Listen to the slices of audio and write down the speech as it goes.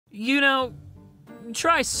You know,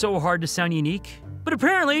 try so hard to sound unique, but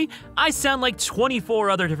apparently I sound like 24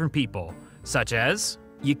 other different people, such as,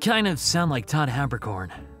 you kind of sound like Todd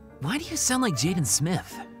Habercorn. Why do you sound like Jaden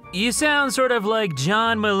Smith? You sound sort of like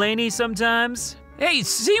John Mulaney sometimes. Hey,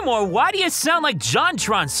 Seymour, why do you sound like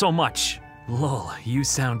JonTron so much? Lol, you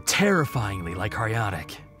sound terrifyingly like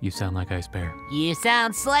Haryotic. You sound like Ice Bear. You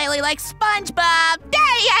sound slightly like SpongeBob.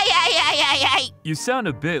 Hey! You sound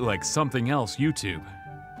a bit like something else YouTube.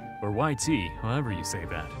 Or YT, however you say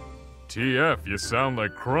that. TF, you sound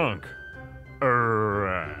like Crunk.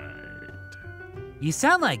 Alright. You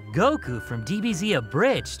sound like Goku from DBZ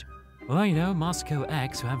Abridged. Well, you know, Moscow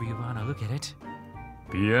X, however you wanna look at it.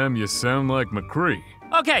 PM, you sound like McCree.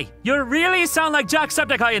 Okay, you really sound like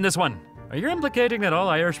Jacksepticeye in this one. Are you implicating that all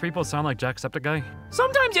Irish people sound like Jacksepticeye?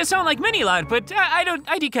 Sometimes you sound like Mini-Lad, but I don't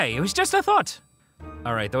IDK, it was just a thought.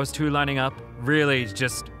 All right, those two lining up, really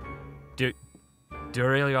just, do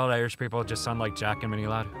really all Irish people just sound like Jack and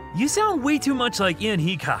Mini-Lad? You sound way too much like Ian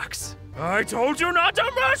Hecox. I told you not to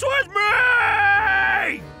mess with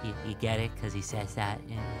me! You get it? Because he says that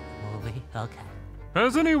in the movie? Okay.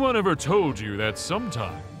 Has anyone ever told you that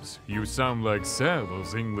sometimes you sound like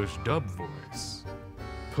Samuel's English dub voice?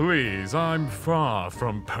 Please, I'm far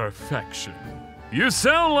from perfection. You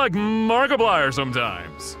sound like Markiplier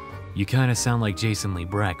sometimes. You kind of sound like Jason Lee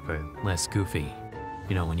Breck, but less goofy.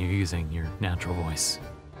 You know, when you're using your natural voice.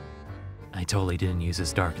 I totally didn't use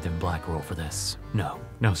his darker than black role for this. No,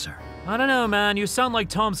 sir. I don't know, man, you sound like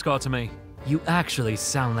Tom Scott to me. You actually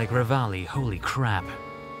sound like Rivali, holy crap.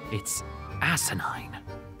 It's asinine.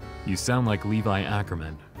 You sound like Levi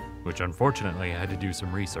Ackerman, which unfortunately I had to do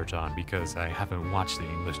some research on because I haven't watched the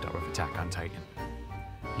English dub of Attack on Titan.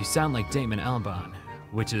 You sound like Damon Albarn,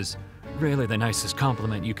 which is really the nicest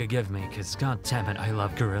compliment you could give me, cause goddammit, I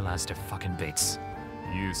love gorillas to fucking bits.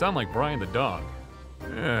 You sound like Brian the dog.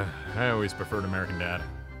 I always preferred American Dad.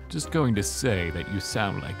 Just going to say that you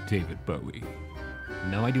sound like David Bowie.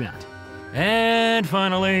 No, I do not. And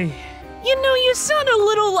finally, you know, you sound a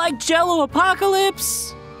little like Jello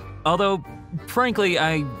Apocalypse. Although, frankly,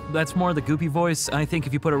 that's more the goopy voice. I think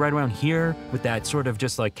if you put it right around here with that sort of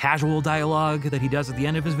just like casual dialogue that he does at the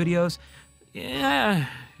end of his videos, yeah,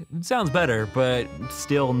 it sounds better, but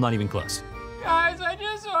still not even close. Guys, I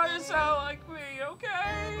just want to sound like me,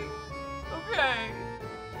 okay? Okay.